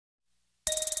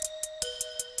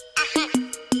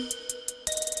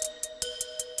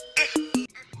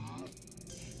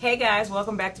Hey guys,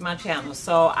 welcome back to my channel.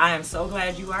 So I am so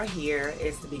glad you are here.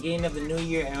 It's the beginning of the new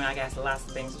year and I got lots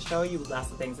of things to show you,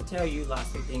 lots of things to tell you,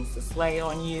 lots of things to slay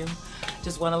on you.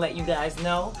 Just want to let you guys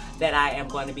know that I am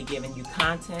going to be giving you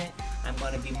content. I'm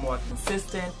going to be more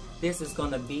consistent. This is going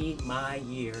to be my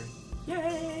year.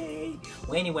 Yay!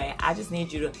 Well, anyway, I just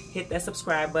need you to hit that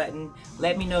subscribe button.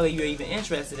 Let me know that you're even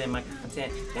interested in my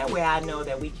content. That way I know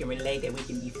that we can relate, that we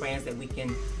can be friends, that we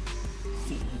can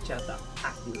see each other,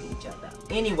 talk to each other.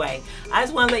 Anyway, I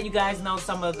just want to let you guys know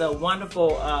some of the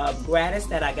wonderful Gratis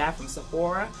that I got from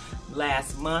Sephora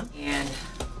last month, and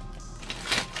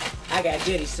I got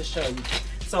goodies to show you.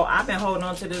 So I've been holding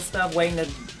on to this stuff, waiting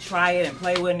to try it and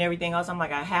play with it and everything else. I'm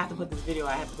like, I have to put this video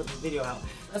out.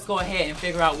 Let's go ahead and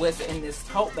figure out what's in this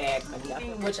tote bag,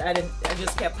 which I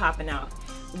just kept popping out,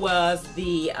 was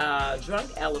the Drunk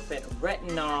Elephant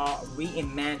Retinol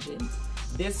Reimagined.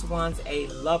 This one's a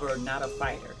lover, not a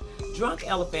fighter. Drunk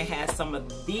Elephant has some of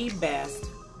the best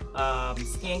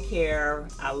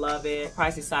skincare. I love it.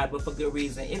 Pricey side, but for good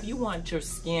reason. If you want your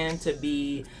skin to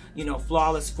be, you know,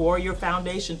 flawless, for your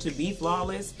foundation to be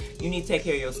flawless, you need to take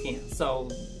care of your skin. So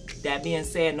that being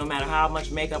said, no matter how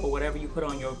much makeup or whatever you put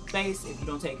on your face, if you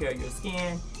don't take care of your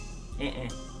skin,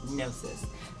 no sis.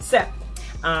 So,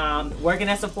 working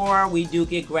at Sephora, we do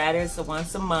get Gratis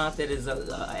once a month. It is an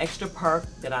extra perk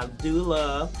that I do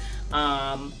love.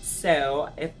 So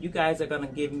if you guys are gonna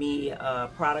give me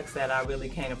products that I really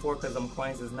can't afford because them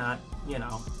coins is not, you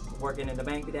know, working in the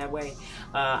bank that way,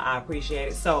 I appreciate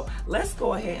it. So let's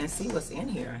go ahead and see what's in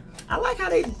here. I like how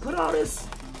they put all this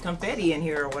confetti in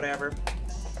here or whatever.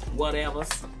 Whatever's.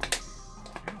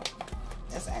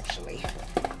 That's actually,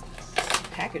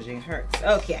 packaging hurts.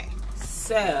 Okay.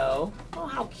 So, oh,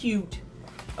 how cute.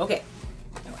 Okay,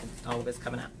 all of it's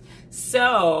coming out.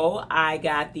 So, I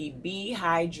got the B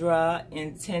Hydra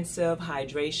Intensive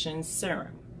Hydration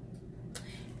Serum.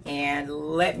 And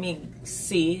let me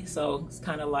see. So, it's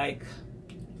kind of like,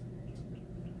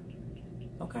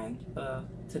 okay,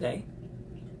 today.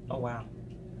 Oh, wow.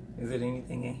 Is it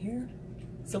anything in here?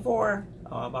 Sephora.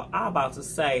 Oh, I'm about to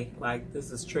say, like,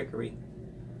 this is trickery.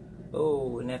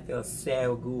 Oh, and that feels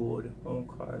so good.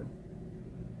 Okay.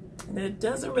 And it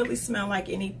doesn't really smell like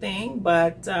anything,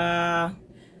 but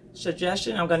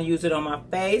suggestion, I'm going to use it on my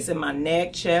face and my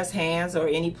neck, chest, hands, or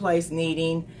any place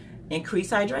needing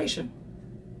increased hydration.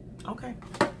 Okay.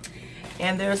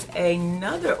 And there's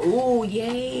another, ooh,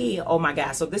 yay. Oh my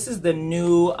God. So this is the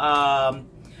new AP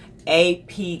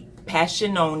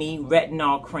Passiononi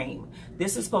Retinol Cream.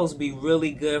 This is supposed to be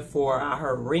really good for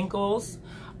her wrinkles.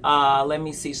 Let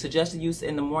me see. Suggested use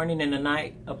in the morning and the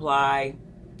night. Apply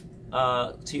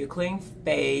to your clean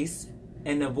face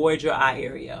and avoid your eye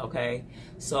area, okay?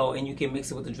 So, and you can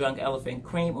mix it with the Drunk Elephant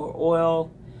cream or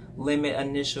oil. Limit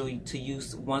initially to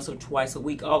use once or twice a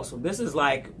week. Oh, so this is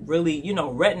like really, you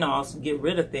know, retinols get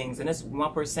rid of things, and it's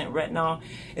 1% retinol.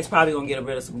 It's probably gonna get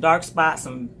rid of some dark spots,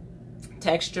 some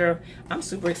texture. I'm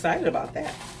super excited about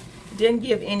that. Didn't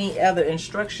give any other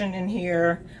instruction in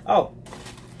here. Oh,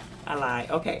 I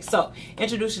lied. Okay, so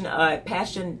introducing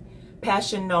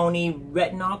Passiononi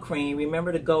Retinol Cream.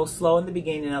 Remember to go slow in the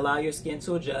beginning and allow your skin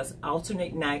to adjust.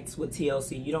 Alternate nights with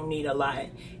TLC. You don't need a lot.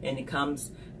 And it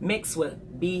comes mixed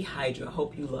with B Hydra.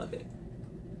 Hope you love it.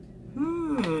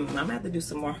 I'm going to have to do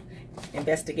some more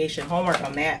investigation homework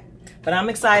on that. But I'm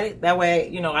excited. That way,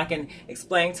 you know, I can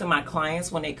explain to my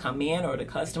clients when they come in, or the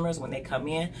customers when they come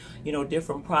in, you know,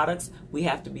 different products. We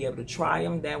have to be able to try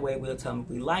them. That way we'll tell them if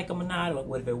we like them or not, or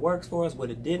what if it works for us, what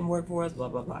it didn't work for us, blah,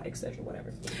 blah, blah, etc.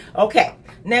 Whatever. Okay,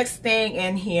 next thing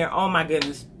in here. Oh my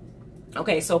goodness.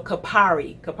 Okay, so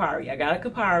Kapari. I got a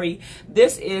Kapari.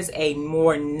 This is a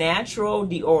more natural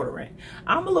deodorant.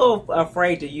 I'm a little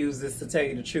afraid to use this, to tell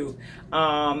you the truth.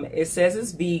 It says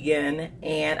it's vegan,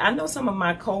 and I know some of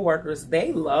my coworkers,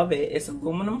 they love it. It's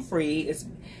aluminum free.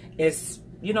 It's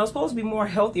you know, it's supposed to be more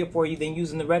healthier for you than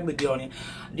using the regular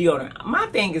deodorant. My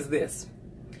thing is this: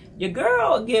 your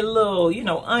girl get a little, you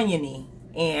know, oniony,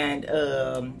 and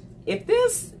if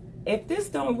this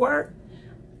don't work,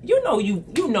 you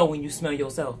know when you smell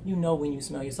yourself. You know when you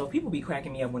smell yourself. People be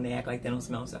cracking me up when they act like they don't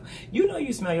smell themselves. You know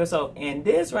you smell yourself. And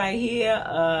this right here,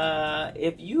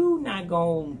 if you not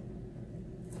gonna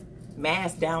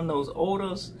mask down those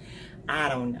odors, I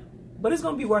don't know. But it's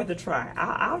gonna be worth a try.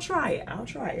 I'll try it. I'll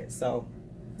try it. So,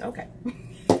 okay.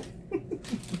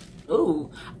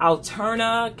 Ooh,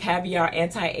 Alterna Caviar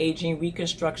Anti-Aging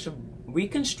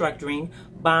Reconstructing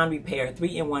Bond Repair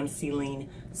 3-in-1 Sealing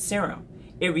Serum.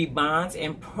 It rebonds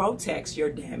and protects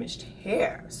your damaged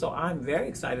hair. So I'm very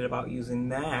excited about using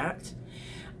that.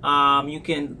 You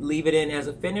can leave it in as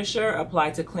a finisher, apply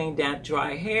to clean, damp,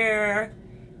 dry hair.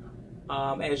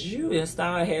 as you and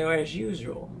style hair as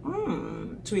usual.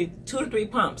 2 to 3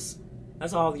 pumps.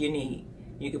 That's all you need.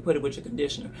 You can put it with your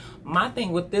conditioner. My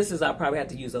thing with this is I probably have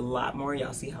to use a lot more.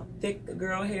 Y'all see how thick the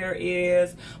girl hair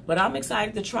is. But I'm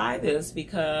excited to try this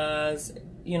because,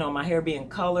 you know, my hair being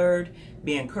colored,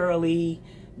 being curly,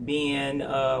 being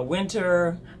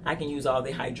winter, I can use all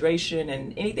the hydration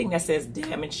and anything that says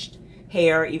damaged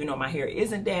hair, even though my hair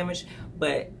isn't damaged,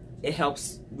 but it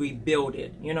helps rebuild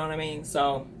it. You know what I mean?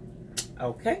 So,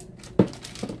 okay.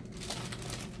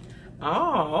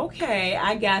 Oh, okay.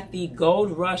 I got the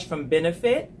Gold Rush from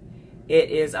Benefit.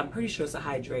 It is, I'm pretty sure it's a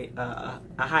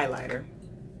highlighter.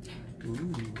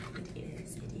 Ooh, it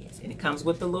is. And it comes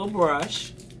with the little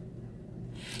brush.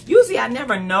 Usually I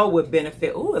never know with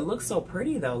Benefit. Ooh, it looks so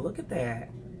pretty though. Look at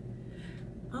that.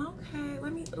 Okay,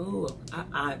 let me, ooh,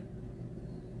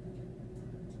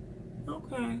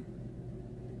 okay.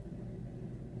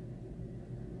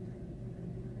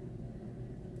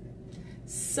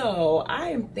 So I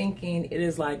am thinking it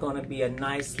is like going to be a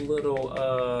nice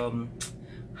little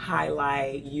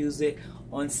highlight. Use it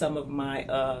on some of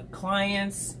my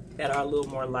clients that are a little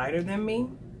more lighter than me.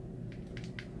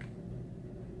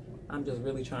 I'm just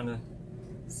really trying to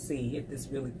see if this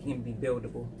really can be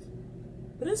buildable.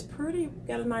 But it's pretty.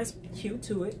 Got a nice hue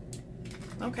to it.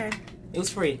 Okay. It was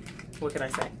free. What can I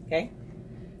say? Okay.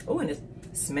 Oh, and it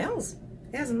smells.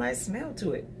 It has a nice smell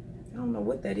to it. I don't know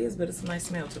what that is, but it's a nice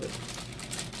smell to it.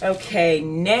 Okay,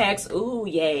 next, ooh,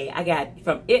 yay, I got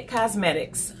from It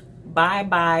Cosmetics, Bye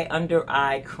Bye Under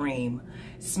Eye Cream.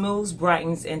 Smooths,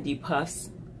 brightens, and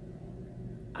depuffs.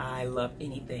 I love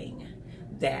anything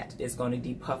that is going to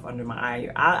depuff under my eye.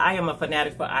 I am a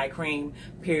fanatic for eye cream,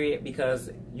 period, because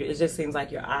it just seems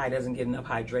like your eye doesn't get enough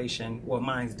hydration. Well,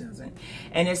 mine doesn't.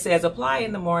 And it says, apply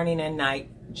in the morning and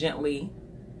night, gently,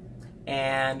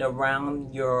 and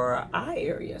around your eye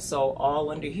area. So all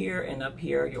under here and up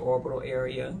here, your orbital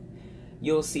area,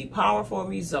 you'll see powerful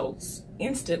results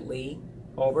instantly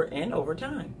over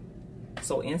time.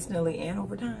 So instantly and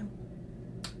over time.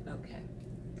 Okay.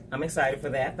 I'm excited for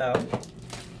that though.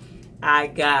 I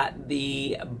got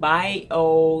the Biosense.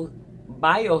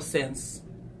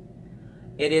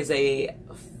 It is a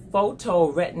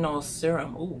photo retinol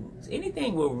serum. Ooh,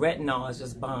 anything with retinol is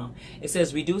just bomb. It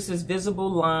says reduces visible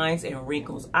lines and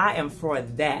wrinkles. I am for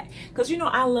that because, you know,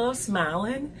 I love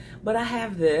smiling, but I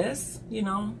have this, you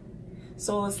know,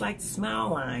 so it's like smile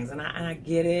lines, and I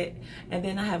get it. And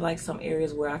then I have like some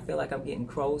areas where I feel like I'm getting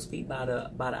crow's feet by the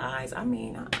eyes. I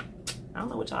mean, I don't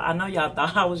know what y'all, I know y'all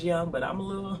thought I was young, but I'm a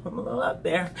little up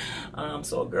there.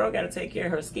 So a girl got to take care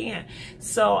of her skin.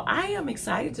 So I am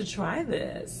excited to try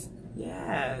this.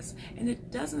 Yes, and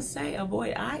it doesn't say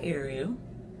avoid eye area,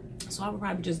 so I would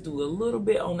probably just do a little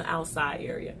bit on the outside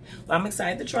area. But I'm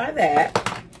excited to try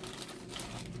that.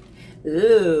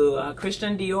 Ooh,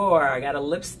 Christian Dior. I got a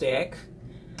lipstick.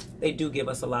 They do give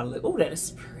us a lot of lip. Ooh, that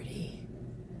is pretty.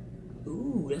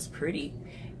 Ooh, that's pretty.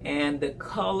 And the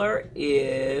color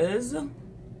is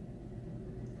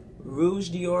Rouge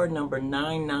Dior number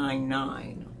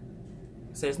 999.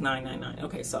 It says 999.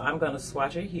 Okay, so I'm gonna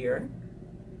swatch it here.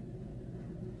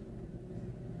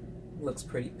 Looks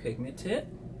pretty pigmented.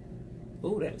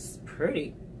 Ooh, that's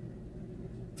pretty.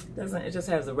 Doesn't it just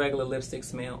has a regular lipstick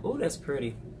smell? Ooh, that's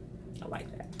pretty. I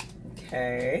like that.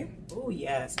 Okay. Ooh,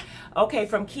 yes. Okay,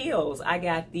 from Kiehl's, I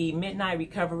got the Midnight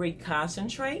Recovery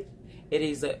Concentrate. It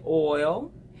is an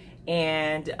oil,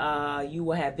 and you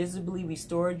will have visibly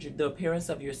restored the appearance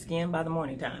of your skin by the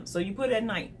morning time. So you put it at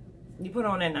night. You put it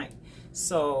on at night.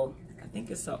 So I think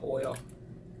it's an oil.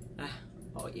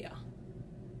 Oh yeah.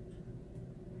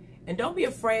 And don't be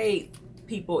afraid,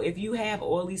 people, if you have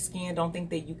oily skin, don't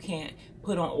think that you can't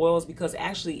put on oils, because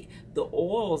actually the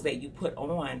oils that you put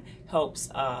on helps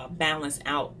balance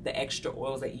out the extra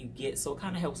oils that you get. So it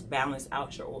kind of helps balance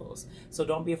out your oils. So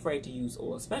don't be afraid to use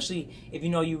oil, especially if you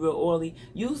know you're real oily.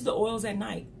 Use the oils at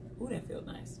night. Ooh, that feels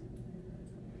nice.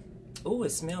 Ooh, it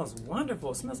smells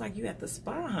wonderful. It smells like you at the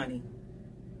spa, honey.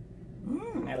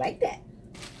 I like that.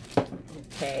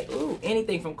 Okay, ooh,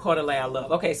 anything from Caudalie I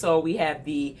love. Okay, so we have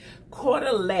the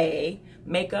Caudalie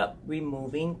Makeup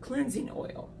Removing Cleansing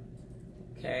Oil.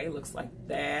 Okay, looks like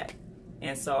that.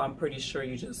 And so I'm pretty sure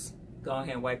you just go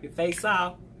ahead and wipe your face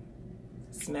off.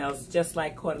 Smells just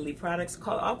like Caudalie products.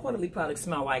 All Caudalie products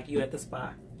smell like you at the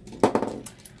spa.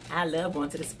 I love going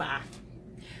to the spa.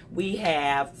 We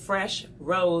have Fresh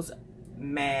Rose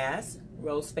Mask.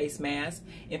 Rose face mask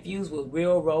infused with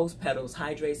real rose petals,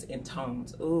 hydrates and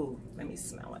tones. Ooh, let me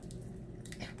smell it.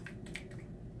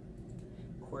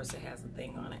 Of course it has a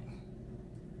thing on it.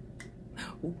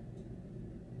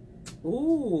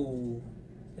 Ooh,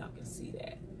 y'all can see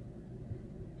that.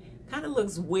 Kind of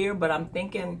looks weird, but I'm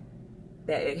thinking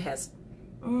that it has,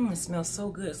 it smells so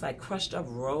good. It's like crushed up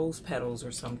rose petals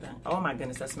or something. Oh my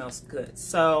goodness, that smells good.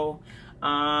 So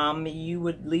you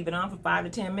would leave it on for 5 to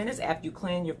 10 minutes after you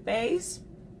clean your face,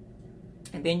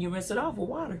 and then you rinse it off with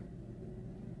water.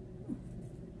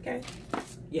 Okay,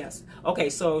 yes. Okay,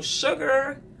 so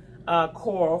Sugar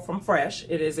Coral from Fresh.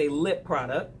 It is a lip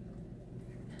product.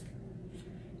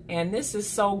 And this is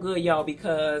so good, y'all,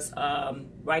 because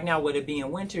right now with it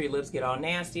being winter, your lips get all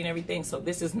nasty and everything. So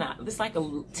this is not, this is like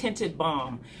a tinted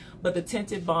balm. But the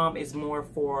tinted balm is more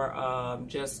for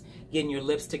just getting your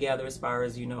lips together as far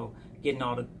as, you know, getting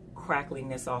all the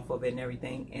crackliness off of it and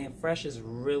everything. And Fresh is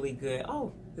really good.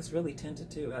 Oh, it's really tinted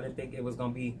too. I didn't think it was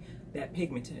going to be that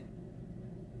pigmented.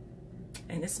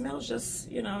 And it smells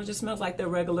just, you know, it just smells like the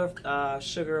regular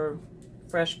Sugar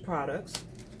Fresh products.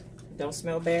 Don't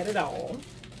smell bad at all.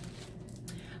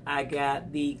 I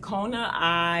got the Kona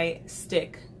Eye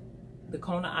Stick. The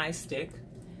Kona Eye Stick.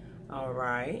 All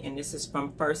right. And this is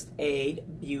from First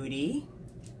Aid Beauty.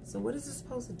 So what is this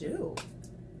supposed to do?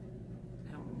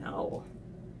 I don't know.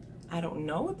 I don't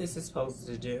know what this is supposed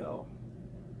to do.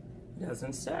 It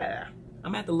doesn't say.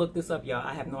 I'm going to have to look this up, y'all.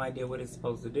 I have no idea what it's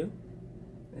supposed to do.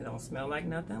 It don't smell like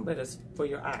nothing, but it's for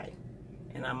your eye.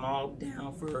 And I'm all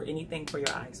down for anything for your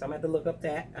eye. So I'm going to have to look up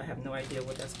that. I have no idea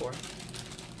what that's for.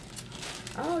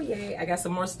 Oh, yay. I got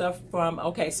some more stuff from,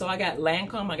 okay, so I got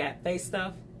Lancome. I got face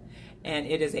stuff. And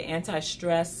it is an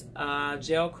anti-stress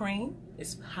gel cream.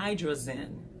 It's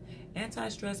Hydrazine.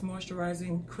 Anti-stress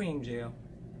moisturizing cream gel.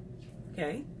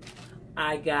 Okay.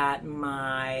 I got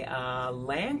my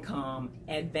Lancome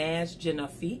Advanced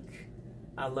Genifique.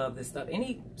 I love this stuff.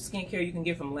 Any skincare you can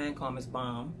get from Lancome is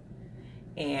bomb.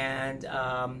 And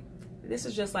this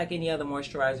is just like any other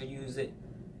moisturizer. Use it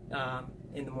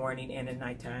in the morning and at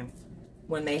nighttime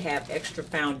when they have extra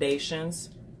foundations.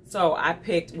 So I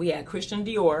picked, we had Christian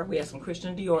Dior. We had some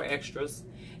Christian Dior extras.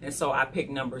 And so I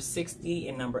picked number 60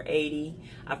 and number 80.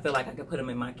 I feel like I could put them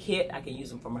in my kit. I can use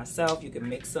them for myself. You can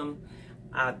mix them.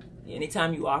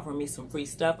 Anytime you offer me some free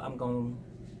stuff, I'm going to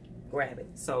grab it.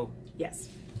 So, yes.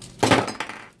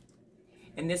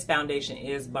 And this foundation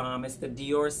is bomb. It's the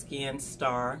Dior Skin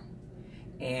Star.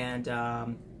 And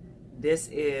this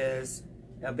is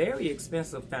a very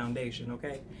expensive foundation,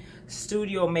 okay?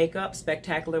 Studio Makeup,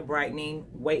 Spectacular Brightening,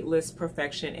 Weightless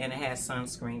Perfection, and it has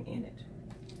sunscreen in it.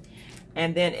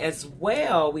 And then as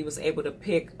well, we was able to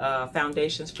pick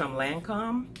foundations from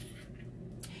Lancome.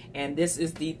 And this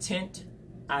is the Tint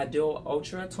Ideal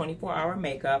Ultra 24-Hour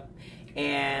Makeup.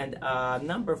 And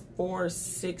number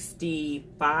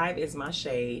 465 is my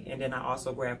shade. And then I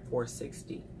also grabbed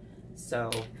 460. So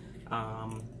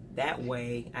that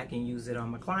way I can use it on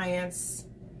my clients.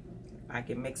 I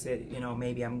can mix it, you know,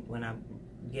 maybe when I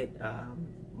get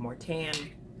more tan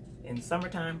in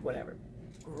summertime, whatever.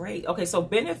 Great. Okay, so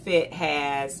Benefit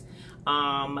has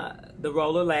the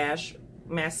Roller Lash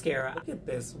Mascara. Look at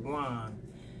this wand.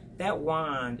 That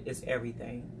wand is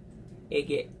everything. It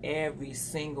get every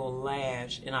single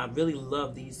lash, and I really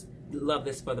love this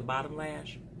for the bottom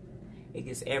lash. It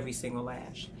gets every single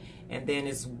lash. And then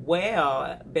as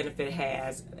well, Benefit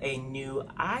has a new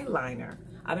eyeliner.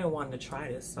 I've been wanting to try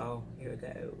this, so here it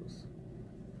goes.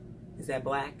 Is that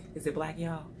black? Is it black,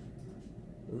 y'all?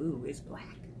 Ooh, it's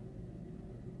black.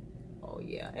 Oh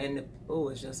yeah, and oh,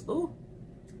 it's just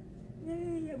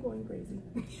yay, I'm going crazy.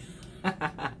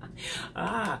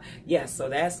 Yes, so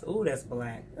that's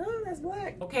black. Oh, that's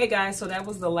black. Okay guys, so that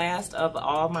was the last of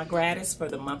all my gratis for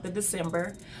the month of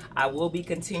December. I will be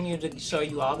continuing to show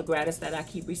you all the gratis that I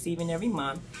keep receiving every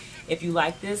month. If you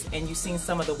like this and you've seen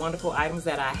some of the wonderful items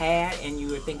that I had and you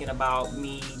were thinking about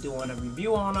me doing a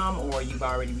review on them, or you've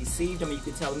already received them, you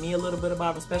can tell me a little bit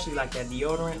about them, especially like that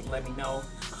deodorant. Let me know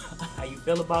how you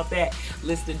feel about that.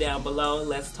 List it down below.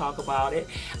 Let's talk about it.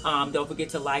 Don't forget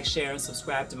to like, share, and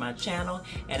subscribe to my channel,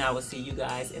 and I will see you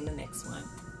guys in the next one.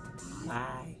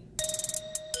 Bye.